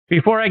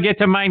Before I get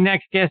to my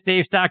next guest,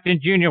 Dave Stockton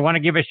Jr., I want to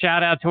give a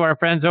shout out to our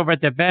friends over at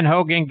the Ben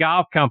Hogan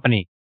Golf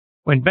Company.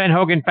 When Ben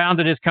Hogan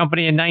founded his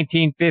company in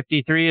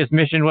 1953, his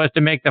mission was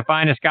to make the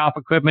finest golf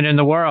equipment in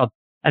the world,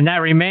 and that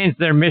remains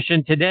their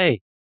mission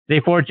today. They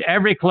forge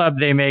every club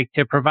they make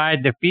to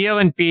provide the feel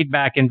and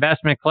feedback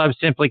investment clubs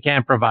simply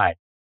can't provide.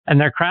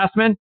 And their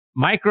craftsmen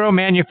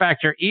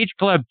micro-manufacture each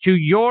club to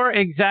your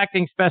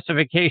exacting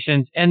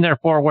specifications in their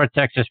Fort Worth,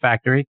 Texas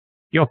factory.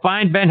 You'll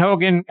find Ben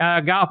Hogan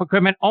golf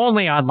equipment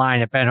only online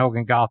at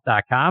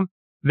benhogangolf.com.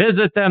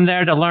 Visit them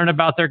there to learn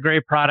about their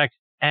great products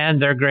and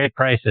their great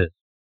prices.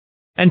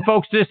 And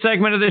folks, this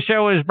segment of the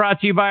show is brought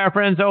to you by our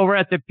friends over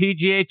at the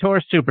PGA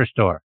Tour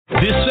Superstore.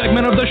 This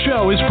segment of the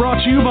show is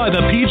brought to you by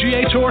the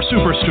PGA Tour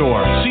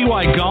Superstore. See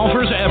why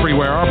golfers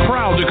everywhere are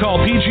proud to call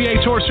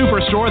PGA Tour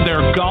Superstore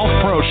their golf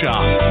pro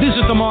shop.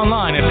 Visit them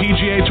online at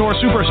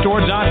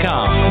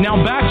PGATourSuperstore.com.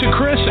 Now back to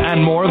Chris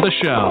and more of the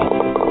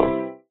show.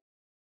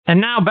 And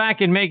now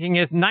back in making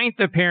his 9th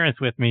appearance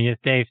with me is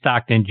Dave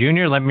Stockton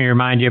Jr. Let me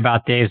remind you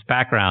about Dave's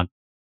background.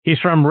 He's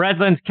from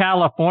Redlands,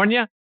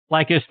 California.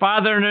 Like his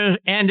father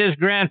and his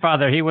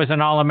grandfather, he was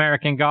an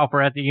All-American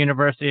golfer at the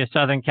University of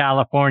Southern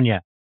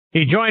California.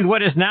 He joined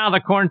what is now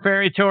the Korn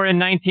Ferry Tour in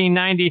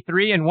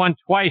 1993 and won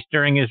twice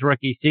during his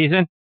rookie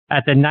season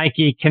at the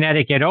Nike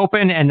Connecticut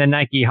Open and the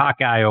Nike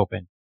Hawkeye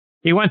Open.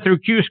 He went through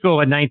Q School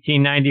in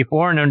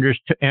 1994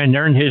 and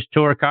earned his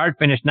tour card,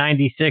 finished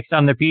 96th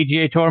on the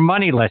PGA Tour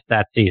money list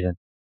that season.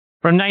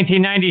 From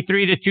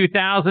 1993 to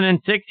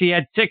 2006, he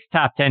had 6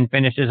 top 10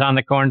 finishes on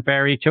the Korn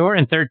Ferry Tour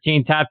and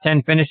 13 top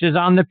 10 finishes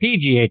on the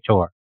PGA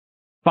Tour.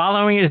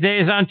 Following his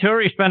days on tour,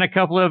 he spent a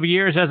couple of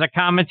years as a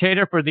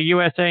commentator for the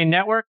USA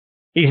Network.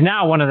 He's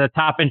now one of the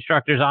top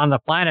instructors on the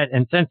planet,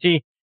 and since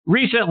he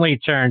recently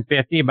turned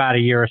 50 about a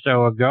year or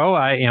so ago,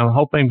 I am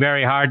hoping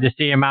very hard to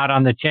see him out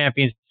on the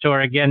Champions Tour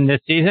again this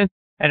season,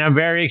 and I'm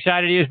very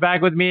excited he is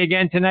back with me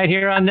again tonight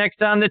here on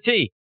Next on the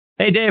Tee.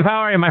 Hey, Dave, how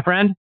are you, my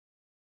friend?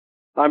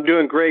 I'm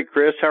doing great,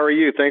 Chris. How are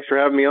you? Thanks for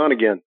having me on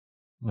again.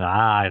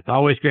 It's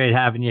always great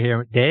having you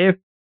here, Dave.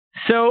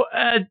 So,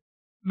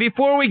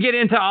 before we get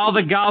into all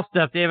the golf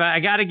stuff, Dave, I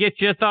got to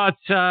get your thoughts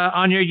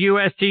on your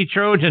USC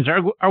Trojans.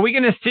 Are we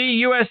going to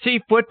see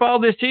USC football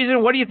this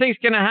season? What do you think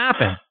is going to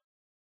happen?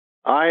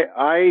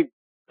 I'm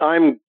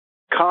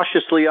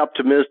cautiously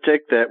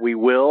optimistic that we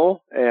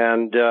will.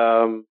 And,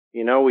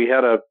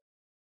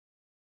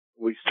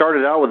 we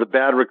started out with a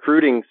bad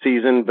recruiting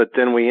season, but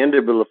then we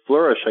ended with a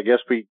flourish. I guess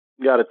we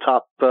got a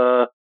top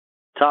 5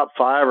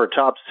 or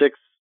top 6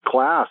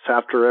 class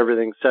after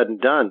everything's said and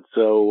done.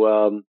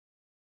 So,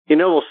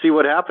 we'll see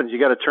what happens. You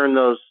got to turn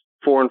those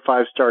 4 and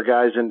 5 star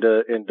guys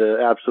into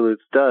absolute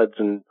studs,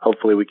 and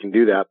hopefully we can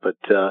do that. But,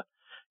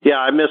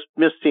 I miss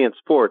seeing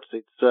sports.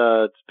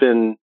 It's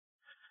been,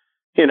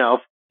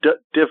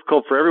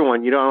 difficult for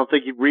everyone. I don't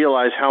think you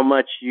realize how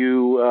much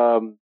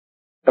you,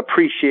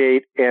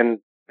 appreciate and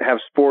have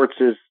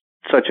sports as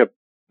such a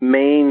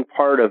main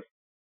part of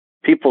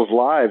people's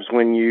lives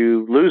when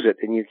you lose it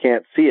and you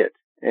can't see it.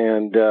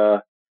 And,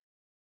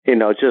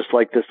 just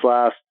like this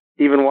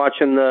even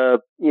watching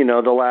the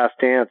Last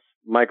Dance,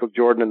 Michael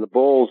Jordan and the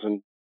Bulls,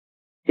 and,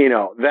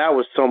 that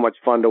was so much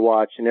fun to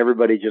watch, and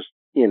everybody just,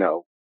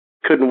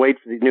 couldn't wait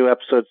for the new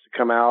episodes to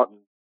come out. And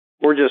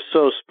we're just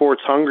so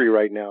sports hungry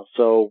right now.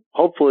 So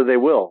hopefully they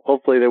will.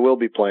 Hopefully they will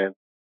be playing.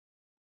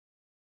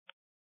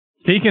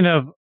 Speaking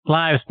of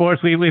live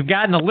sports, we've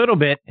gotten a little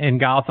bit in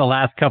golf the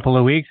last couple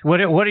of weeks.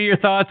 What are your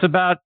thoughts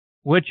about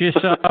what you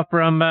saw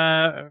from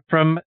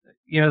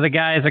the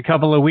guys a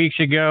couple of weeks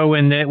ago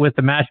with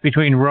the match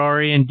between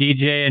Rory and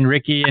DJ and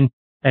Ricky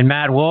and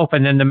Matt Wolff,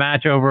 and then the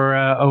match over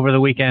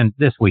the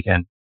this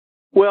weekend?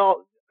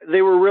 Well,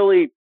 they were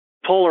really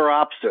polar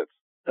opposites.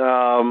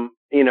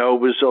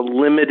 It was a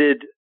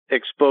limited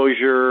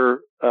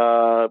exposure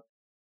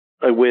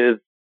with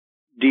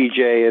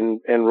DJ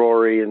and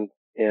Rory and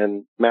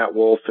Matt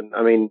Wolff, and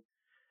I mean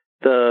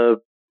there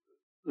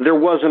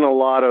wasn't a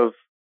lot of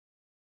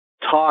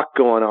talk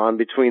going on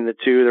between the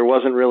two. There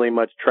wasn't really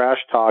much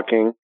trash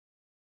talking,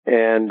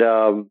 and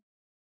it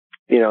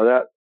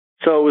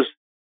was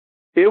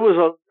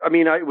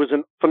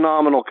a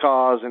phenomenal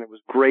cause, and it was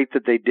great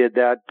that they did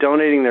that,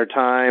 donating their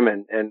time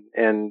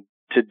and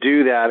to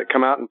do that,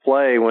 come out and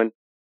play when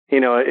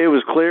it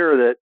was clear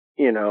that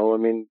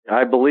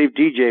I believe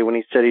DJ when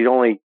he said he'd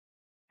only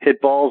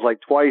hit balls like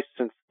twice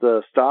since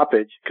the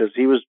stoppage because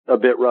he was a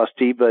bit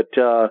rusty, but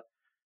it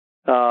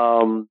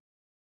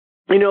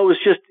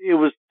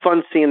was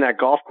fun seeing that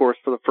golf course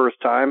for the first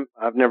time.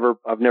 I've never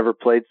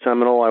played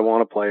Seminole. I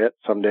want to play it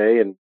someday,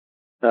 and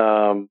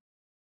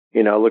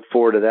look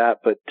forward to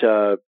that. But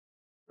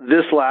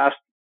this last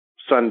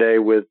Sunday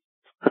with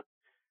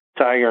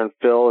Tiger and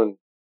Phil and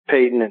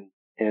Peyton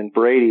and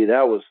Brady,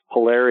 that was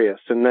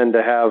hilarious. And then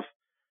to have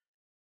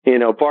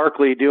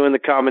Barkley doing the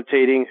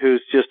commentating,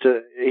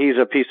 he's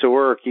a piece of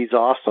work. He's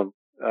awesome.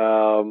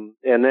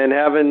 And then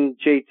having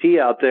JT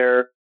out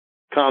there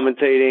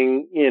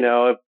commentating,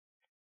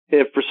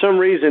 if for some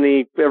reason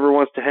he ever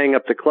wants to hang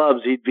up the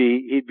clubs, he'd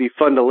be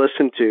fun to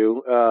listen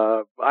to.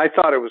 I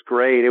thought it was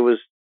great. It was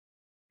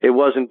it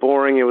wasn't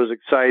boring. It was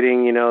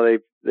exciting. You know,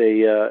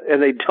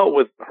 and they dealt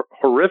with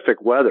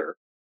horrific weather.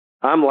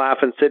 I'm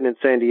laughing sitting in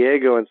San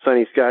Diego in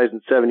sunny skies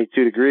and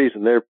 72 degrees,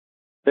 and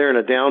they're in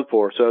a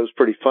downpour. So it was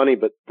pretty funny.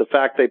 But the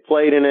fact they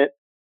played in it,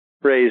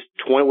 raised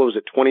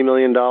 $20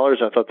 million.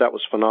 I thought that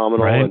was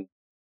phenomenal. Right.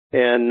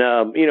 And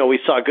you know, we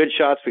saw good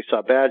shots, we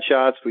saw bad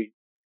shots. We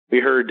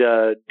heard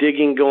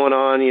digging going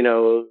on, you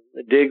know,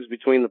 digs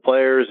between the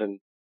players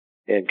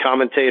and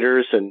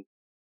commentators, and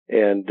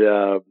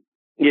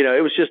you know,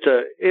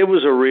 it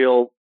was a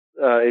real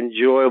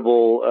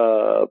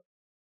enjoyable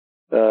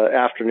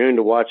afternoon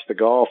to watch the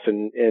golf,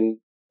 and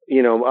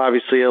you know,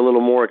 obviously a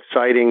little more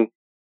exciting.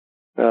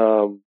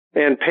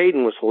 And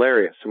Peyton was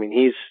hilarious. I mean,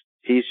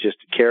 he's just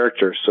a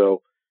character.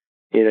 So,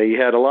 you know,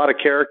 you had a lot of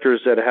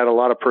characters that had a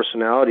lot of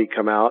personality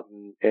come out,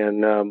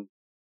 and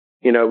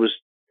you know,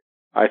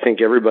 I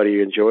think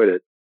everybody enjoyed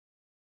it.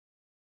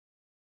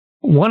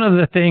 One of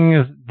the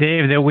things,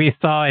 Dave, that we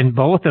saw in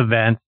both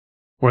events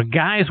were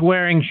guys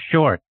wearing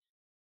shorts.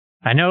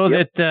 I know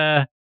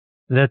that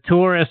the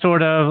tour has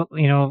sort of,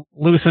 you know,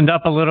 loosened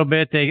up a little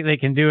bit. They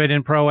can do it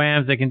in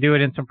pro-ams. They can do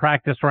it in some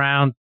practice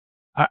rounds.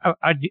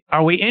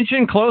 Are we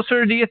inching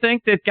closer, do you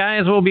think, that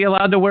guys will be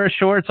allowed to wear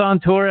shorts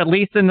on tour, at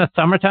least in the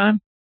summertime?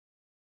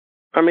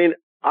 I mean,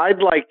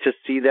 I'd like to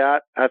see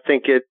that. I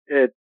think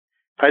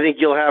I think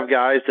you'll have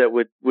guys that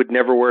would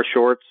never wear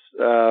shorts.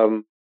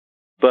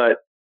 But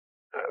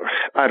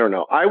I don't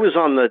know. I was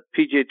on the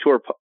PGA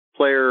Tour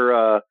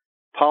player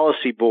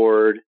policy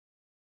board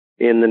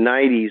in the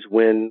 90s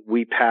when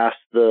we passed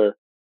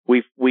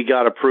we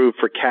got approved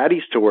for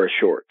caddies to wear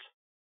shorts.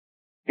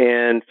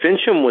 And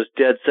Fincham was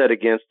dead set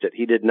against it.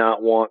 He did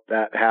not want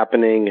that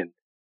happening.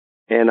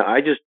 And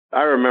I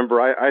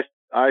remember I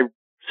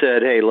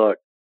said, hey, look,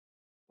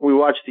 we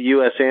watched the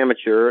U.S.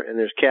 Amateur and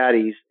there's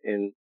caddies,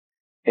 and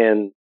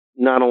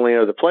not only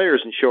are the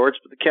players in shorts,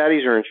 but the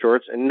caddies are in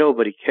shorts, and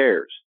nobody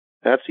cares.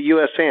 That's a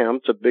U.S. Am.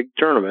 It's a big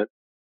tournament.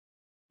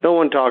 No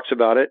one talks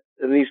about it.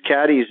 And these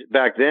caddies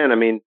back then, I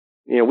mean,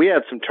 you know, we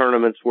had some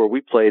tournaments where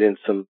we played in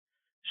some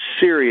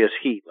serious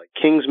heat, like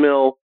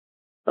Kingsmill,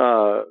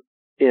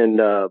 in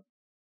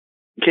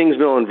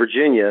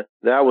Virginia.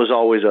 That was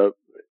always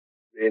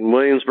in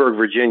Williamsburg,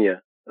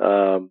 Virginia,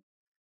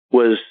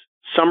 was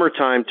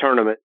summertime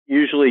tournament,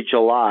 usually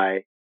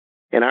July.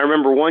 And I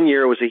remember one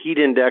year it was a heat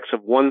index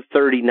of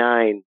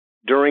 139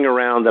 during a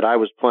round that I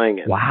was playing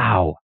in.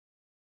 Wow.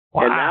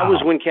 And that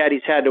was when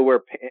caddies had to wear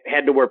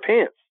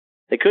pants.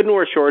 They couldn't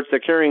wear shorts. They're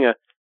carrying a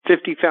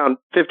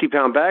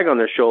 50-pound bag on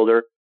their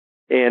shoulder.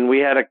 And we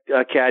had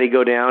a caddy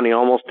go down. He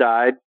almost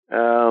died.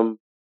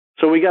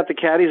 So we got the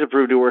caddies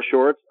approved to wear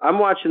shorts. I'm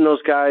watching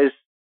those guys,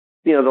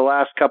 you know, the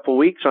last couple of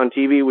weeks on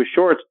TV with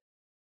shorts.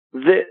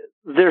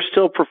 They're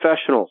still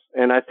professionals.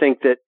 And I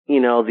think that,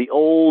 you know,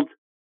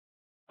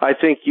 I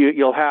think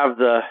you'll have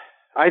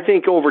I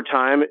think over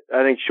time,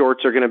 I think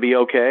shorts are going to be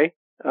okay.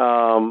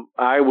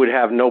 I would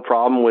have no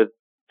problem with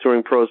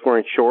touring pros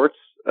wearing shorts.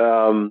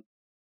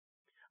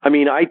 I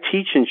mean, I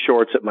teach in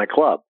shorts at my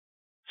club,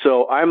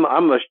 so I'm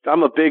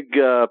a big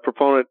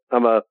proponent.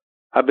 I'm a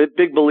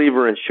big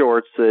believer in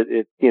shorts.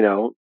 That you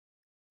know,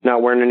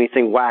 not wearing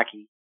anything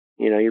wacky.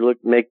 You know, you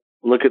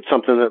look at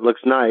something that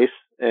looks nice,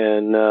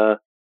 and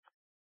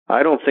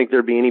I don't think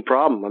there'd be any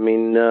problem. I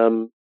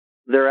mean,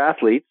 they're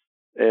athletes,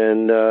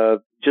 and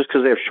just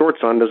because they have shorts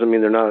on doesn't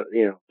mean they're not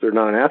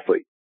an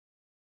athlete.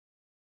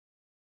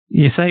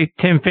 You say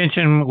Tim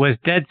Fincham was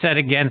dead set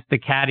against the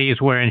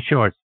caddies wearing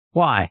shorts.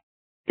 Why?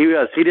 He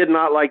was. He did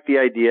not like the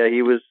idea.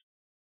 He was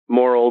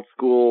more old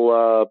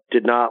school,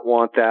 did not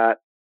want that.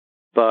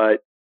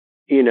 But,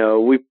 you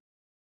know,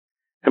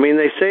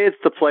 they say it's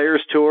the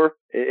Players Tour.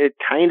 It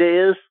kind of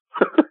is.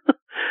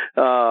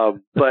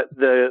 But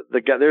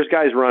there's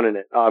guys running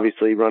it,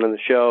 obviously, running the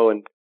show.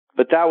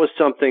 But that was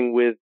something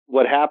with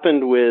what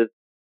happened with,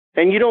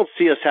 and you don't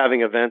see us having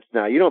events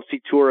now. You don't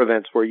see tour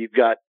events where you've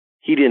got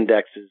heat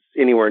indexes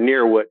anywhere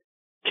near what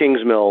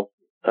Kingsmill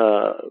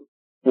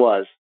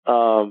was.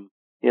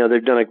 You know,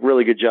 they've done a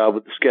really good job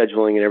with the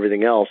scheduling and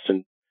everything else,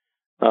 and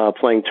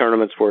playing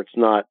tournaments where it's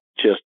not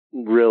just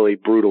really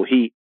brutal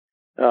heat.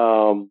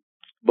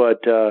 But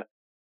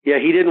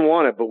he didn't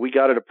want it, but we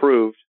got it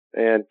approved.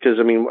 And because,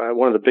 I mean,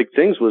 one of the big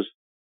things was,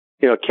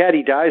 you know,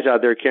 caddy dies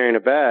out there carrying a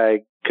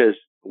bag because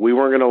we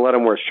weren't going to let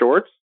him wear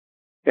shorts,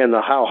 and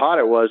how hot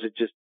it was,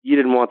 you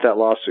didn't want that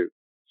lawsuit.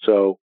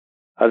 So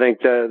I think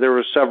that there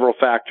were several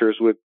factors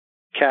with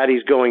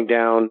caddies going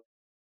down,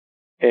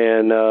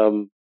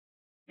 and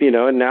you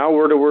know, and now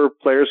we're to where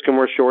players can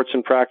wear shorts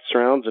in practice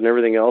rounds and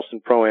everything else in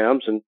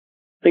pro-ams, and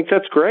I think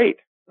that's great.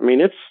 I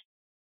mean, it's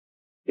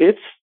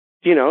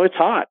you know, it's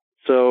hot.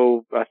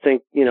 So I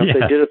think, you know, if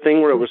they did a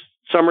thing where it was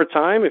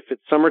summertime, if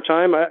it's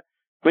summertime, I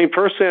mean,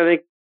 personally, I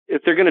think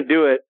if they're going to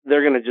do it,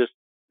 they're going to just,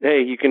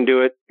 hey, you can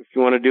do it. If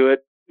you want to do it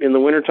in the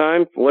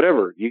wintertime,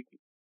 whatever. You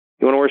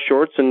want to wear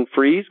shorts and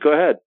freeze, go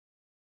ahead.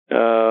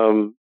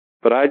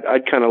 But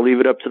I'd kind of leave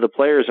it up to the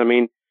players. I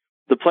mean,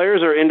 the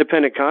players are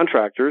independent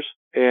contractors,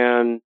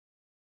 and,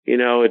 you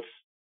know,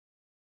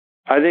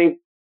 I think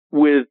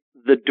with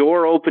the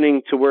door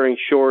opening to wearing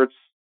shorts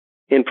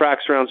in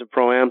practice rounds and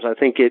pro-ams, I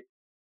think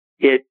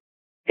it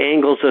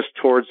angles us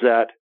towards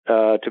that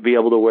to be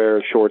able to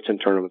wear shorts in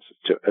tournaments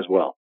as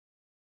well.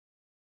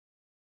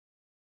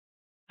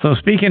 So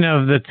speaking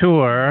of the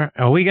tour,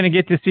 are we going to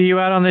get to see you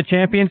out on the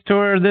Champions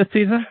Tour this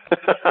season?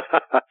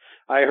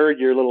 I heard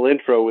your little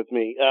intro with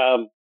me. I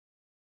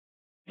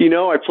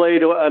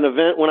played an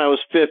event when I was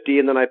 50,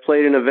 and then I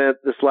played an event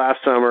this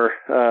last summer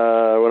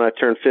when I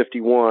turned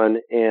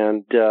 51.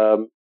 And,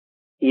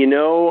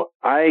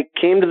 I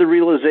came to the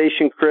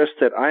realization, Chris,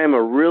 that I am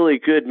a really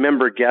good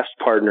member guest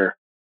partner.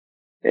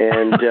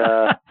 And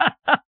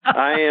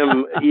I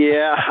am,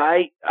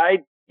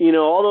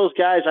 all those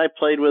guys I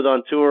played with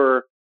on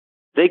tour,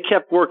 they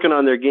kept working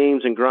on their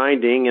games and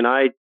grinding, and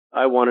I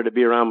wanted to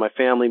be around my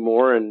family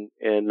more, and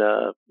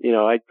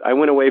I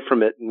went away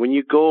from it. And when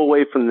you go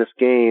away from this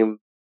game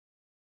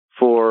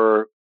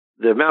for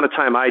the amount of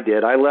time I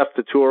did, I left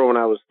the tour when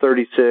I was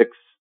 36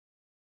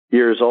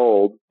 years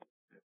old,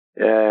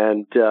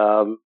 and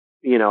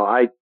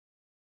I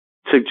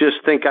to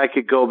just think I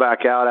could go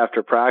back out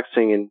after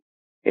practicing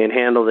and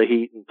handle the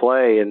heat and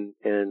play and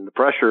the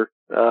pressure.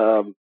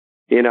 I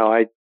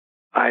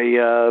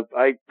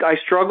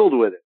struggled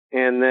with it.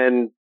 And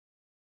then,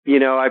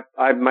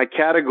 my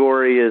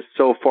category is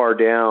so far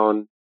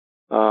down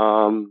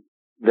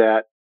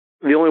that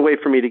the only way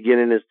for me to get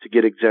in is to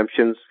get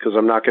exemptions, because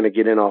I'm not going to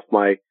get in off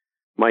my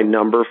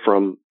number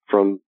from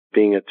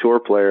being a tour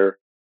player.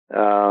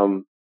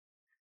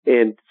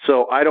 And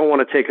so I don't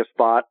want to take a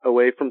spot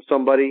away from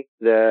somebody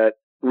that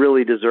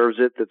really deserves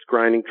it, that's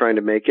grinding, trying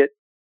to make it.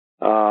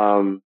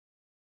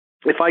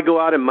 If I go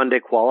out and Monday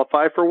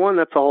qualify for one,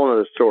 that's a whole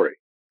other story.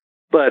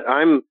 But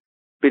I'm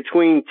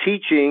between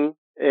teaching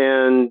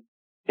and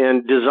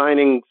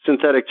designing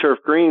synthetic turf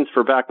greens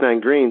for back nine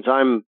greens.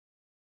 I'm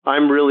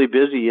really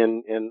busy,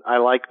 and I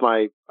like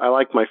my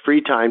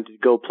free time to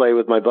go play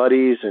with my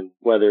buddies, and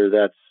whether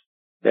that's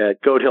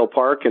at Goat Hill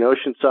Park in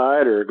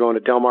Oceanside or going to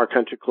Del Mar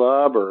Country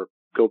Club or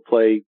go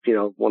play,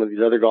 one of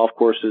these other golf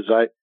courses.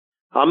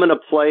 I'm going to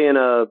play in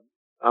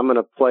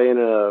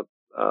a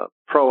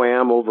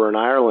pro-am over in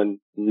Ireland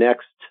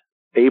next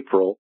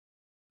April.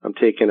 I'm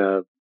taking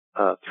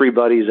three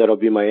buddies that'll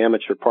be my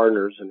amateur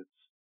partners, and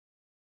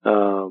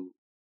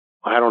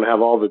I don't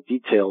have all the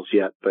details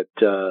yet, but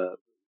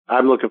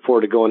I'm looking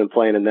forward to going and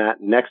playing in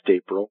that next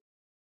April.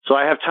 So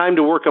I have time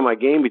to work on my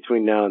game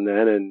between now and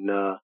then, and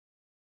a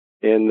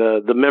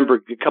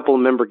couple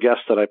of member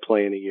guests that I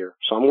play in a year.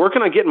 So I'm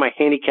working on getting my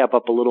handicap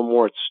up a little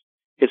more.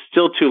 It's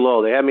still too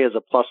low. They have me as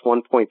a plus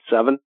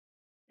 1.7,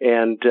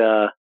 and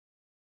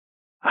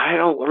I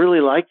don't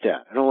really like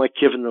that. I don't like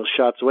giving those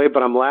shots away,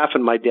 but I'm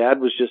laughing. My dad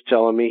was just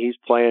telling me he's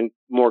playing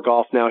more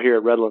golf now here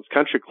at Redlands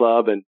Country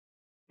Club, and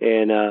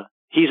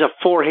he's a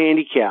 4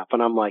 handicap.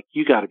 And I'm like,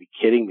 you got to be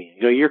kidding me.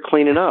 I go, you're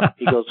cleaning up.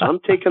 He goes, I'm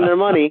taking their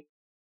money.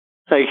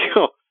 I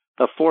go,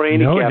 a 4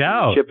 handicap, no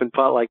doubt. Chip and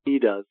putt like he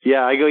does.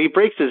 Yeah, I go, he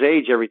breaks his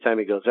age every time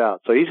he goes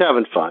out, so he's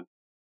having fun.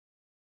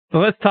 So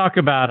let's talk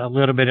about a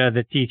little bit of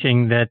the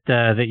teaching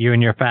that you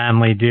and your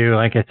family do.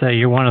 Like I say,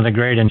 you're one of the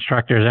great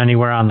instructors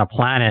anywhere on the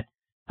planet.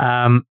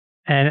 And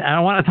I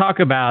want to talk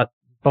about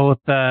both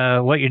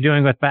what you're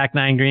doing with back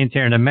nine greens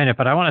here in a minute,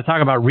 but I want to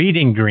talk about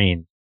reading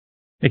greens,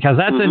 because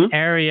that's an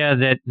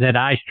area that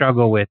I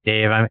struggle with,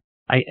 Dave.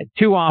 I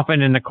too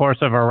often in the course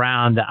of a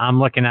round, I'm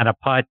looking at a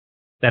putt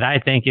that I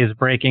think is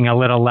breaking a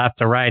little left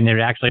to right, and it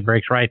actually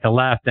breaks right to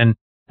left, and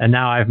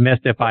now I've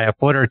missed it by a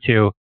foot or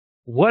two.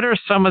 What are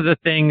some of the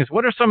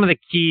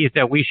keys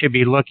that we should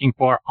be looking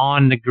for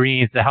on the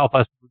greens to help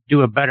us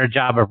do a better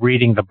job of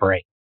reading the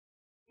break?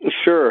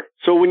 Sure.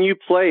 So when you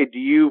play, do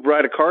you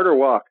ride a cart or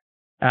walk?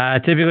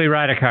 Typically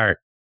ride a cart.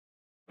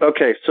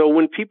 Okay. So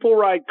when people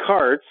ride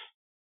carts,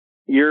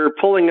 you're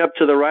pulling up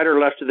to the right or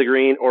left of the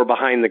green or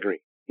behind the green.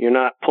 You're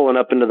not pulling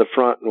up into the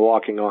front and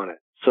walking on it.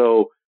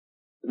 So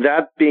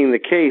that being the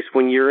case,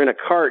 when you're in a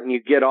cart and you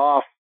get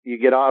out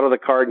of the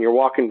cart and you're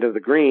walking to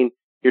the green,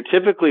 you're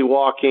typically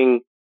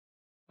walking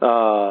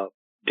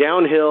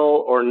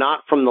downhill or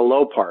not from the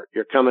low part.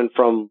 You're coming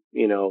from,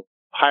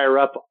 higher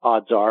up,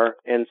 odds are.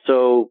 And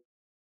so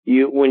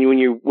when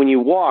you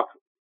walk,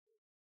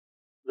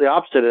 the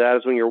opposite of that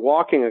is when you're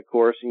walking a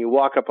course and you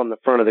walk up on the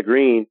front of the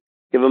green,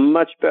 you have a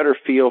much better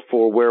feel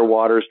for where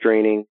water's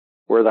draining,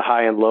 where the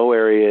high and low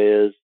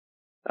area is.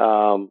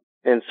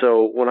 And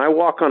so when I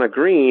walk on a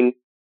green,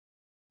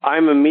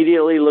 I'm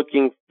immediately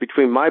looking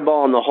between my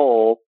ball and the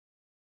hole,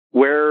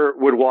 where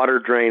would water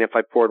drain if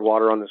I poured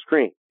water on the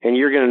screen? And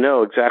you're going to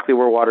know exactly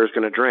where water is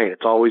going to drain.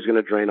 It's always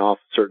going to drain off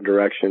a certain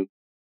direction,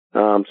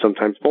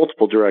 sometimes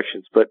multiple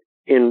directions. But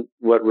in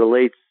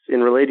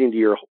relating to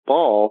your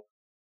ball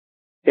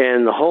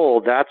and the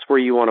hole, that's where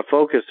you want to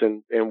focus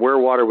and where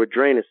water would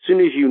drain. As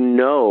soon as you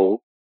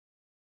know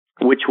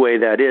which way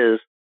that is,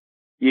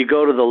 you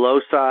go to the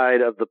low side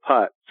of the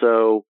putt.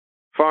 So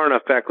far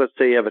enough back, let's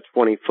say you have a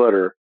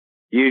 20-footer,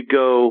 you'd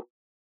go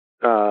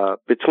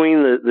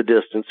between the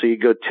distance. So you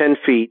go 10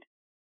 feet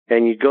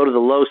and you go to the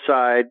low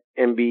side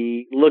and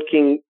be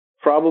looking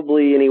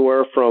probably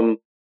anywhere from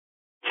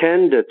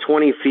 10 to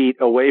 20 feet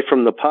away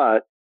from the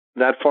putt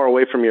that far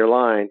away from your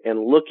line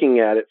and looking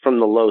at it from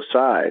the low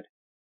side.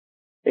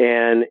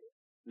 And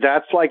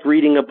that's like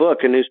reading a book,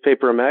 a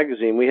newspaper, a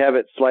magazine. We have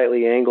it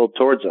slightly angled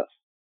towards us.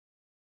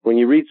 When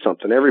you read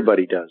something,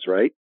 everybody does,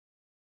 right?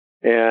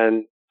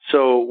 And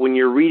so when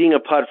you're reading a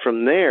putt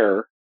from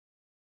there,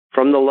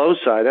 from the low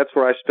side, that's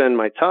where I spend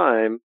my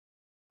time.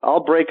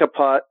 I'll break a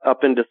putt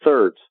up into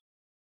thirds.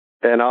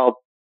 And I'll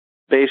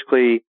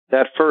basically,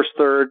 that first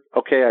third,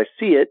 okay, I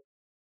see it.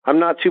 I'm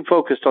not too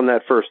focused on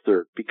that first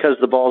third because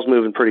the ball's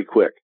moving pretty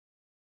quick.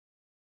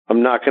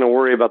 I'm not going to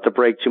worry about the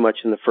break too much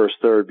in the first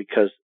third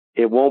because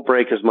it won't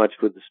break as much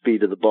with the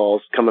speed of the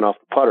balls coming off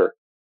the putter.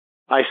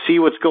 I see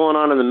what's going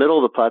on in the middle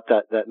of the putt,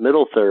 that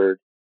middle third,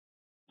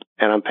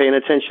 and I'm paying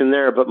attention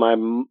there, but my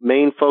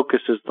main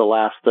focus is the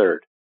last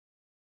third.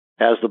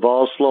 As the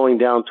ball's slowing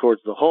down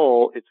towards the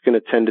hole, it's going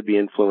to tend to be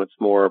influenced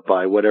more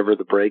by whatever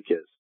the break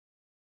is.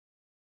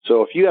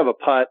 So if you have a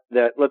putt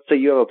that, let's say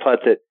you have a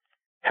putt that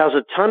has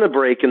a ton of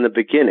break in the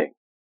beginning,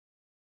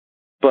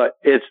 but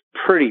it's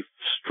pretty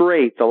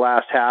straight the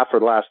last half or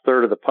the last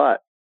third of the putt,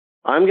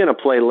 I'm going to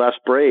play less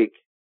break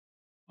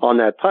on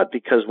that putt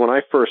because when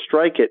I first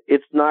strike it,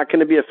 it's not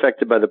going to be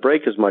affected by the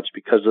break as much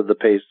because of the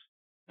pace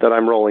that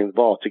I'm rolling the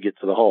ball to get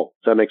to the hole.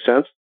 Does that make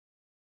sense?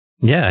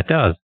 Yeah, it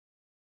does.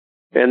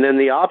 And then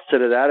the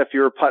opposite of that, if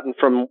you're putting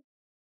from,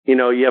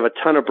 you have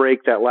a ton of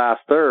break that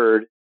last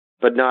third,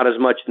 but not as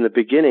much in the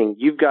beginning,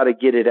 you've got to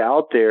get it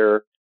out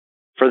there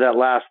for that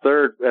last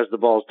third. As the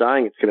ball's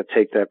dying, it's going to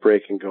take that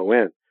break and go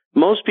in.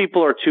 Most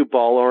people are too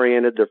ball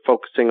oriented. They're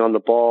focusing on the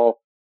ball.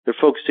 They're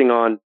focusing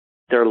on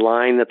their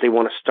line that they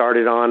want to start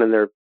it on.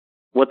 And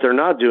what they're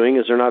not doing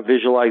is they're not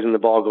visualizing the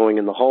ball going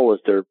in the hole as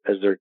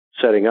they're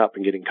setting up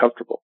and getting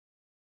comfortable.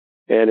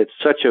 And it's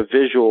such a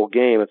visual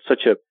game.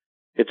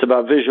 It's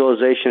about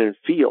visualization and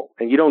feel.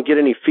 And you don't get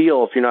any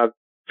feel if you're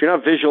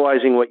not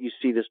visualizing what you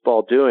see this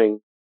ball doing.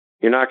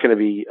 You're not going to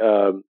be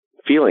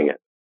feeling it.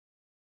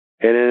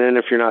 And then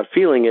if you're not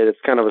feeling it, it's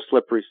kind of a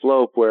slippery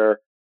slope where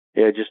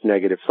just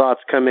negative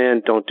thoughts come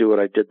in. Don't do what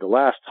I did the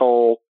last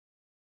hole,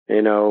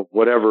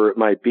 whatever it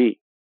might be.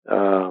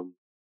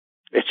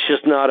 It's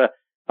just not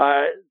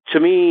to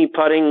me,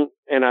 putting,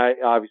 and I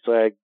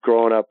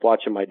growing up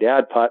watching my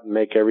dad putt and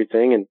make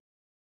everything. And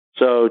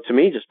so to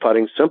me, just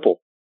putting's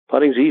simple.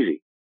 Putting's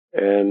easy.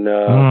 And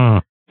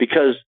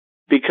because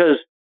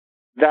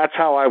that's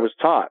how I was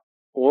taught.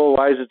 Well,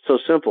 why is it so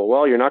simple?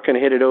 Well, you're not going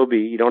to hit it OB.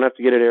 You don't have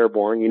to get it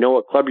airborne. You know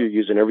what club you're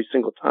using every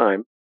single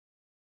time.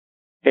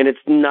 And it's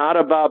not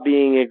about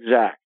being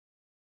exact.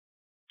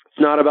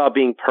 It's not about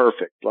being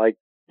perfect.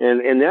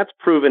 And that's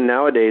proven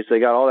nowadays. They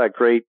got all that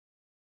great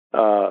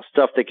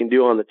stuff they can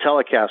do on the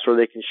telecast where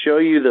they can show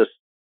you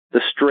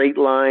the straight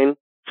line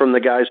from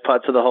the guy's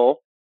putt to the hole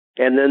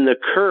and then the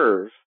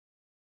curve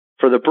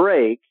for the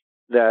break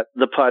that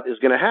the putt is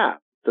going to have.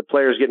 The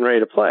player's getting ready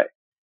to play.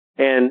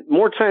 And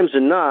more times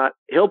than not,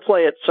 he'll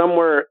play it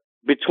somewhere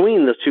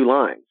between the two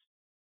lines,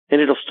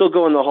 and it'll still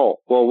go in the hole.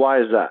 Well, why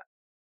is that?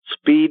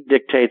 Speed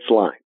dictates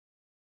line.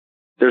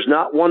 There's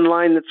not one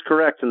line that's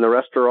correct, and the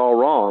rest are all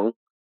wrong.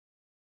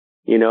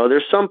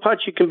 There's some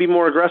putts you can be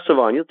more aggressive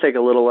on. You'll take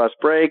a little less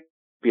break,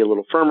 be a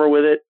little firmer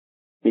with it.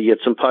 You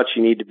get some putts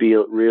you need to be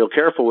real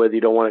careful with.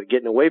 You don't want it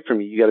getting away from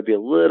you. You got to be a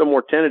little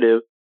more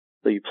tentative,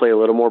 so you play a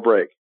little more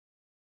break,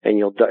 and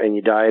you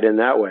diet in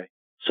that way.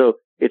 So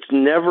it's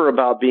never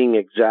about being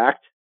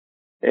exact.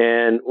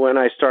 And when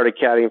I started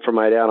caddying for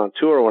my dad on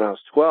tour when I was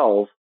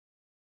 12,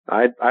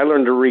 I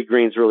learned to read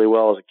greens really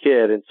well as a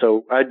kid. And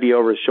so I'd be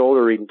over his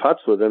shoulder reading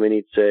putts with him, and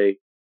he'd say,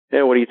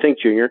 "Hey, what do you think,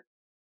 Junior?"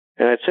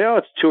 And I'd say, "Oh,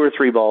 it's 2 or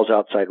 3 balls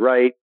outside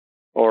right,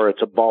 or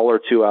it's a ball or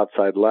 2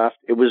 outside left."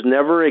 It was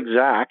never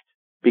exact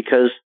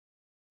because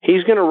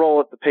he's going to roll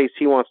at the pace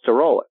he wants to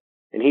roll it,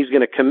 and he's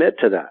going to commit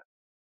to that.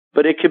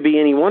 But it could be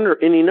any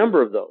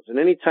number of those. And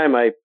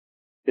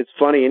it's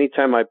funny,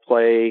 anytime I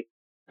play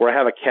or I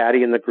have a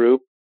caddy in the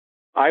group,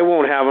 I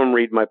won't have them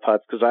read my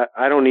putts because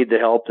I don't need the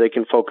help. They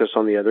can focus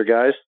on the other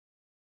guys.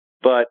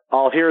 But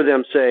I'll hear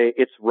them say,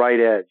 "It's right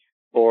edge,"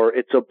 or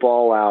 "It's a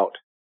ball out."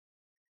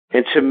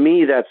 And to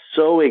me, that's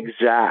so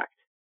exact.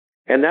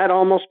 And that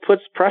almost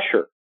puts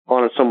pressure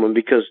on someone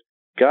because,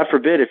 God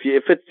forbid, if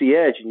it's the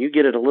edge and you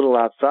get it a little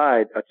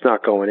outside, it's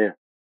not going in.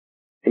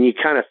 And you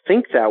kind of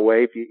think that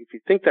way. If you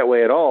think that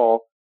way at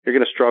all, you're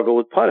going to struggle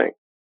with putting.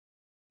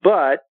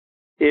 But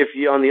if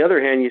you, on the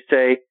other hand, you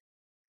say,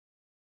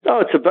 "Oh,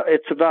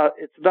 it's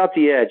about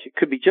the edge. It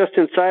could be just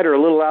inside or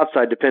a little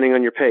outside, depending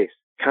on your pace."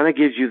 Kind of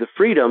gives you the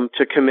freedom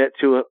to commit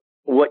to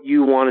what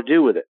you want to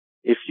do with it.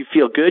 If you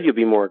feel good, you'll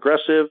be more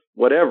aggressive,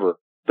 whatever.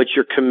 But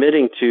you're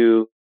committing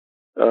to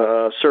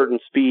a certain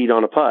speed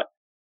on a putt.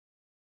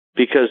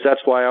 Because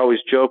that's why I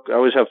always joke. I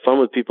always have fun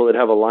with people that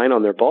have a line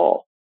on their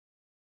ball,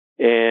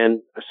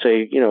 and I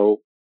say,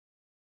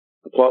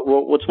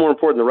 what's more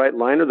important, the right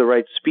line or the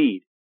right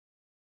speed?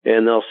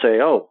 And they'll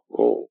say, "Oh,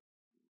 well,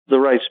 the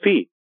right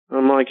speed."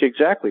 I'm like,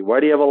 "Exactly. Why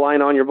do you have a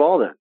line on your ball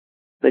then?"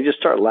 They just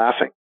start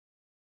laughing.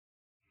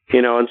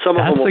 And some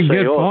of them will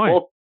say,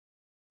 both.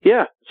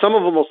 Yeah. Some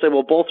of them will say,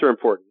 "Well, both are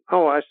important."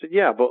 Oh, I said,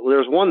 "Yeah, but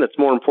there's one that's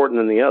more important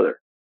than the other."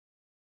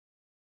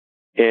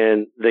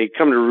 And they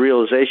come to the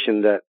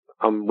realization that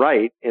I'm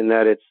right in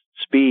that it's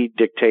speed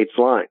dictates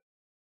line.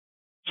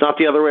 It's not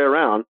the other way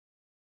around.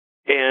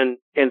 And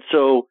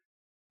so,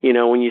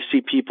 when you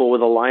see people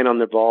with a line on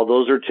the ball,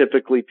 those are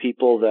typically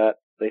people that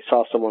they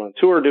saw someone on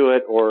tour do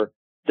it, or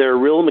they're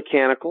real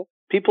mechanical.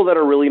 People that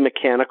are really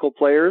mechanical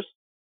players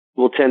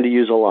will tend to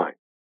use a line.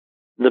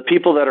 The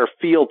people that are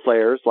field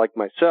players, like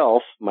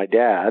myself, my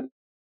dad,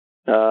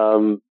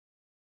 they'll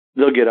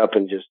get up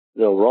and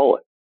they'll roll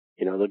it.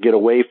 They'll get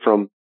away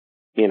from,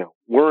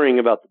 worrying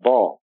about the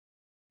ball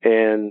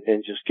and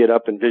just get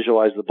up and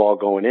visualize the ball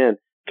going in.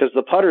 Because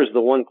the putter is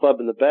the one club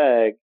in the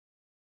bag.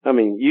 I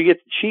mean, you get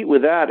to cheat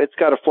with that. It's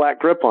got a flat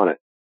grip on it.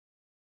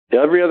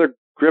 Every other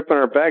grip in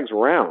our bag's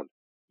round.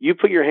 You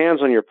put your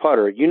hands on your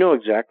putter, you know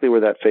exactly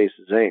where that face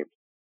is aimed.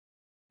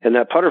 And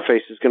that putter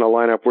face is going to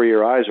line up where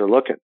your eyes are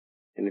looking.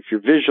 And if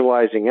you're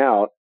visualizing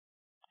out,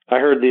 I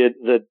heard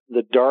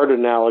the dart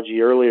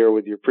analogy earlier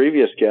with your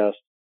previous guest,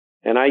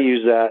 and I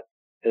use that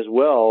as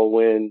well.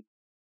 When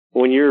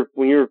you're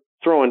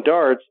throwing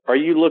darts, are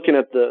you looking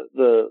at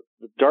the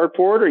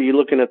dartboard, or are you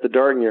looking at the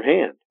dart in your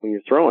hand when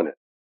you're throwing it?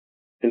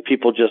 And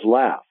people just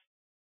laugh.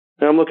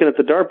 And I'm looking at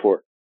the dartboard.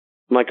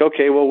 I'm like,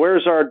 okay, well,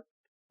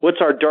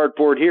 what's our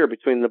dartboard here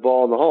between the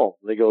ball and the hole?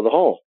 They go, the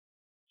hole.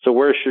 So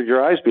where should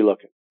your eyes be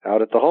looking?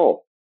 Out at the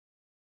hole.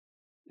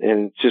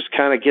 And just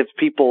kind of gets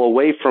people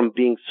away from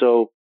being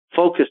so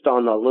focused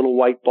on the little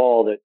white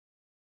ball that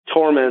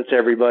torments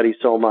everybody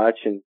so much,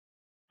 and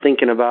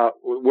thinking about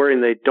where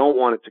they don't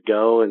want it to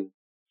go, and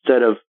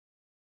instead of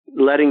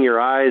letting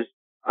your eyes.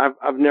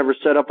 I've never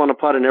set up on a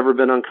putt and never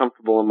been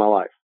uncomfortable in my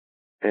life.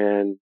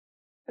 And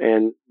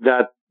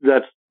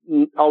that's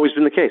always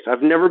been the case.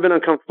 I've never been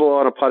uncomfortable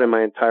on a putt in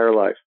my entire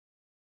life.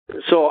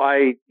 So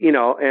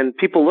and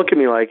people look at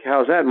me like,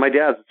 how's that? My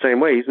dad's the same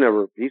way.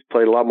 He's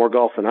played a lot more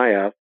golf than I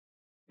have.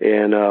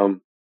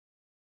 And,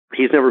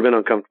 he's never been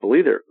uncomfortable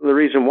either. The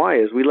reason why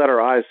is we let our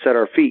eyes set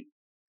our feet.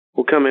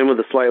 We'll come in with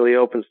a slightly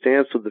open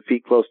stance with the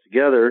feet close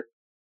together.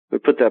 We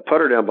put that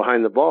putter down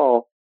behind the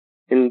ball.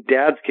 In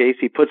Dad's case,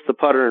 he puts the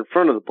putter in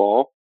front of the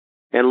ball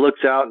and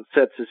looks out and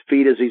sets his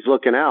feet as he's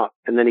looking out.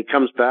 And then he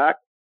comes back,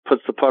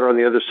 puts the putter on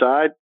the other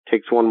side,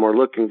 takes one more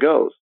look and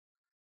goes.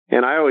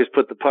 And I always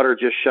put the putter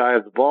just shy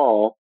of the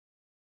ball.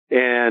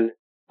 And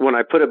when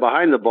I put it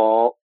behind the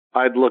ball,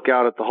 I'd look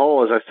out at the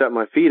hole as I set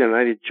my feet, and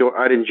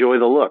I'd enjoy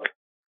the look.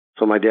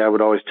 So my dad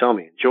would always tell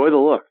me, enjoy the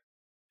look.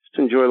 Just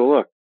enjoy the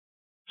look.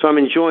 So I'm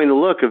enjoying the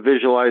look of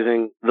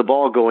visualizing the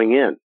ball going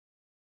in.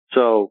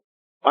 So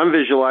I'm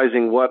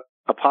visualizing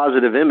a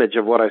positive image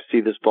of what I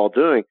see this ball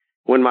doing.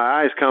 When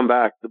my eyes come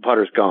back, the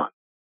putter's gone.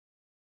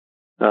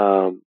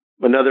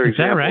 Another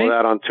example of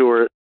that on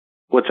tour.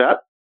 What's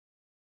that?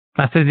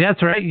 I said,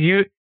 that's right.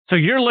 So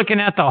you're looking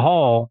at the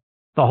hole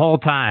the whole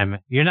time.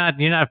 You're not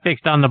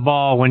fixed on the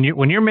ball when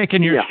you're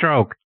making your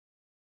stroke.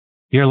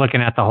 You're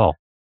looking at the hole.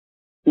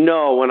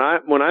 No, when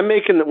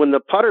the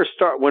putters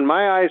start, when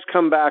my eyes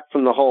come back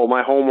from the hole,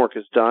 my homework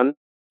is done.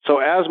 So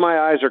as my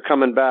eyes are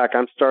coming back,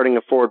 I'm starting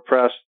a forward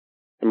press,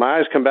 and my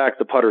eyes come back,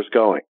 the putter's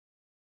going.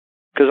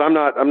 Because I'm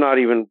not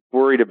even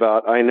worried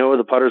about. I know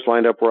the putter's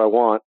lined up where I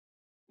want.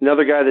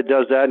 Another guy that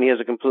does that, and he has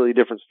a completely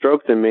different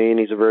stroke than me, and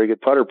he's a very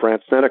good putter,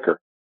 Brant Snedeker.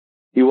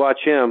 You watch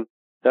him,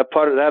 that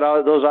putter,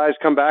 those eyes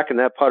come back, and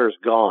that putter's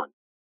gone.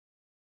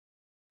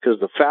 Because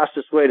the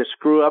fastest way to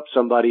screw up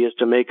somebody is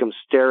to make them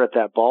stare at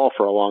that ball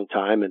for a long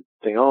time and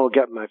think, oh,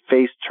 get my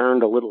face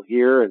turned a little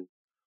here and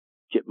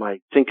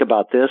think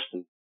about this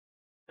and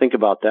think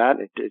about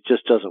that. It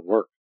just doesn't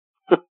work.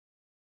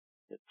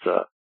 It's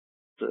a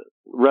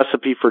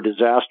recipe for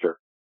disaster.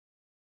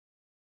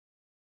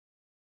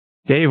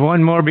 Dave,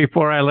 one more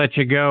before I let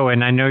you go,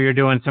 and I know you're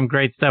doing some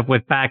great stuff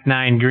with Back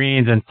Nine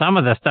Greens, and some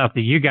of the stuff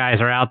that you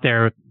guys are out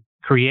there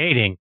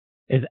creating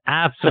is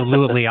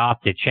absolutely off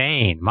the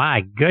chain.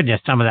 My goodness,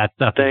 some of that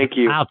stuff is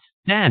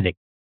outstanding.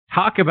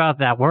 Talk about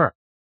that work.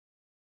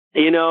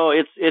 I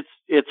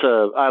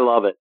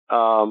love it.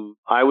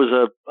 I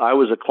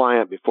was a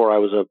client before I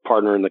was a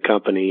partner in the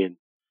company, and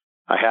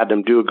I had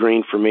them do a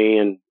green for me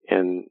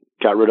and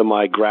got rid of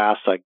my grass.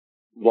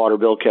 Water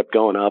bill kept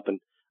going up,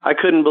 and I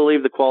couldn't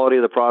believe the quality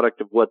of the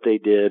product of what they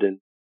did. And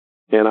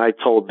I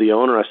told the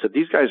owner, I said,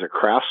 these guys are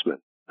craftsmen.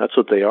 That's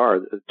what they are.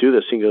 Do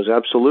this. He goes,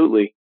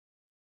 absolutely.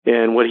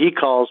 And what he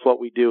calls what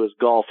we do is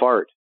golf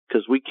art.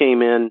 Because we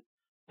came in,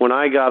 when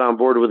I got on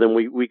board with him,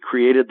 we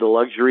created the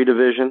luxury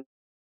division,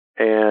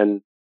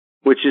 and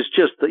which is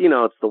just,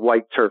 it's the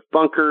white turf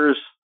bunkers.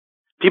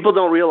 People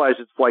don't realize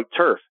it's white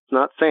turf. It's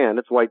not sand.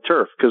 It's white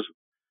turf.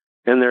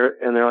 And they're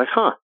like,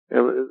 huh,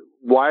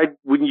 why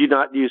wouldn't you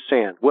not use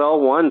sand? Well,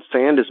 one,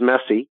 sand is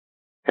messy.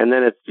 And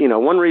then it's,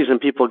 one reason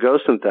people go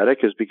synthetic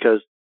is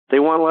because they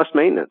want less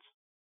maintenance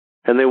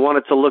and they want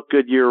it to look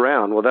good year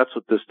round. Well, that's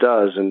what this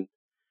does. And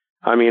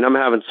I mean, I'm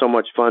having so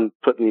much fun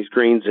putting these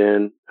greens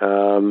in.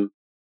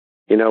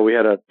 We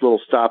had a little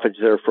stoppage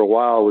there for a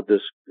while with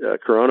this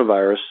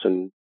coronavirus,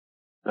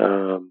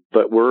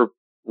 but we're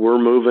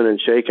moving and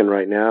shaking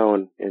right now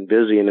and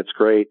busy, and it's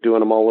great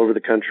doing them all over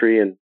the country.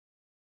 And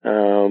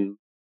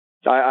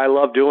I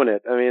love doing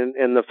it. I mean,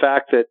 and the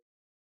fact that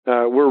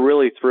we're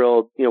really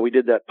thrilled. You know, we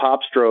did that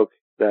Pop Stroke,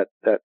 that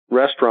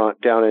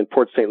restaurant down in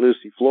Port St.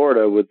 Lucie,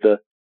 Florida, with the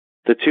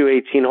 2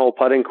 18-hole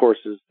putting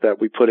courses that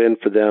we put in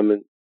for them,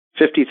 and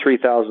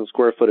 53,000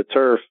 square foot of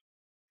turf.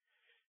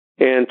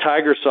 And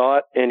Tiger saw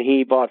it, and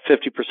he bought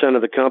 50%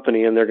 of the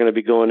company, and they're going to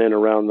be going in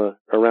around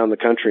the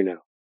country now.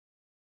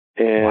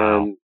 And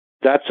wow.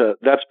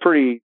 That's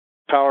pretty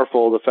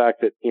powerful. The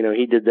fact that, you know,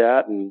 he did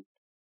that, and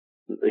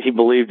he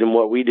believed in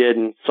what we did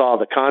and saw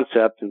the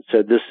concept and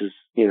said, this is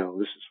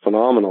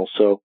phenomenal.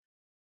 So,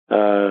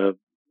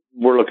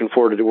 we're looking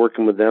forward to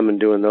working with them and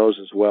doing those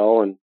as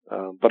well. And,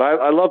 but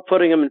I love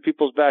putting them in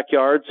people's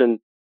backyards. And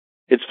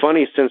it's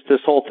funny, since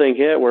this whole thing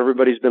hit where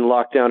everybody's been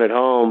locked down at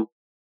home,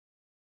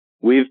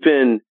 we've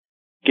been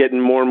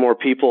getting more and more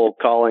people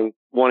calling,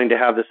 wanting to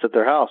have this at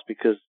their house,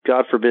 because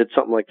God forbid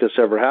something like this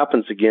ever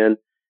happens again.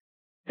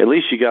 At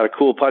least you got a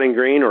cool putting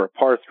green or a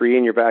par 3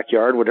 in your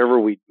backyard,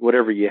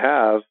 whatever you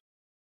have.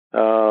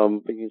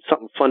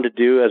 Something fun to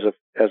do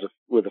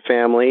with a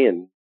family,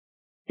 and,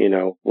 you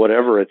know,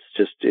 whatever.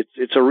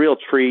 It's a real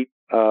treat.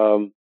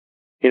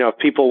 You know, if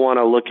people want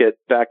to look at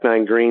Back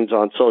Nine Greens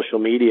on social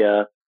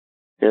media,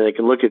 and they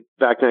can look at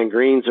Back Nine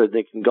Greens, or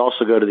they can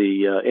also go to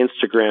the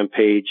Instagram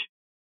page,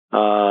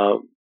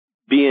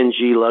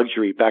 BNG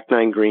Luxury, Back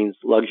Nine Greens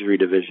Luxury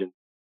Division.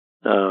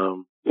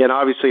 And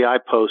obviously I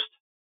post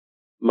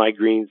my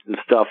greens and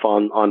stuff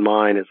on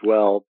mine as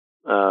well,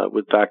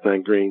 with Back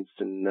Nine Greens.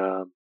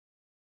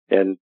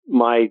 And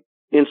my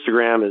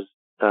Instagram is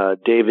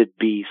David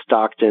B.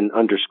 Stockton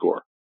 _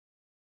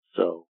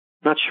 So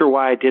not sure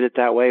why I did it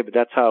that way, but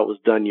that's how it was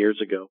done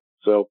years ago.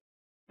 So,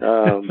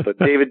 but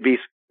David B.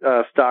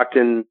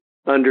 Stockton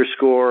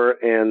 _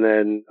 and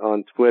then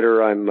on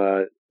Twitter I'm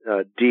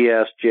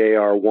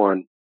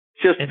DSJR1.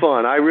 It's just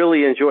fun. I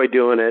really enjoy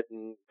doing it.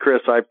 And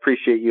Chris, I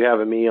appreciate you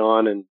having me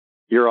on, and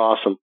you're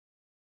awesome.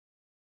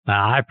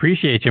 I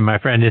appreciate you, my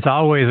friend. It's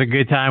always a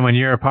good time when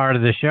you're a part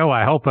of the show.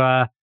 I hope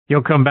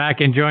you'll come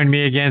back and join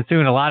me again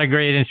soon. A lot of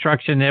great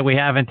instruction that we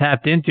haven't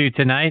tapped into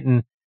tonight,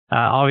 and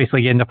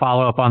obviously getting to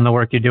follow up on the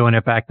work you're doing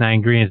at Back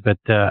Nine Greens. But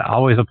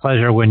always a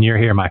pleasure when you're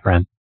here, my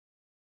friend.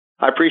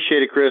 I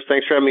appreciate it, Chris.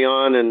 Thanks for having me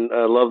on, and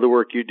love the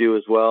work you do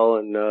as well.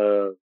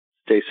 And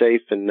stay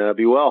safe and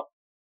be well.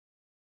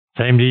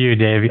 Same to you,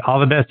 Dave. All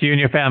the best to you and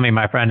your family,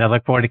 my friend. I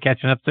look forward to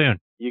catching up soon.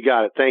 You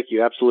got it. Thank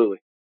you. Absolutely.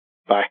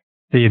 Bye.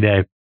 See you,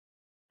 Dave.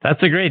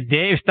 That's the great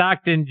Dave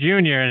Stockton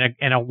Jr.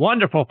 and a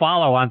wonderful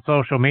follow on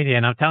social media.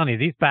 And I'm telling you,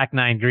 these Back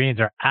Nine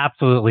Greens are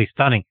absolutely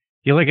stunning.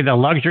 You look at the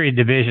luxury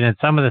division and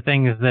some of the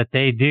things that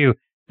they do.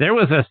 There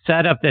was a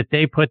setup that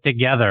they put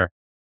together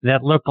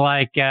that looked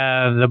like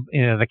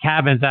the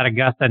cabins at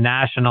Augusta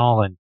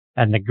National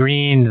and the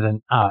greens,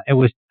 and it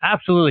was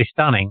absolutely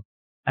stunning.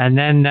 And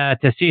then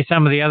to see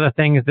some of the other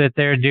things that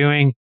they're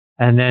doing,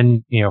 and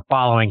then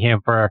following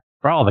him for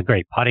all the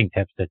great putting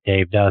tips that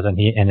Dave does, and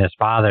his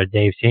father,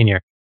 Dave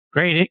Sr.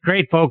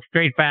 Great folks,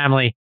 great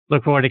family.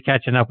 Look forward to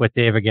catching up with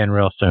Dave again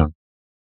real soon.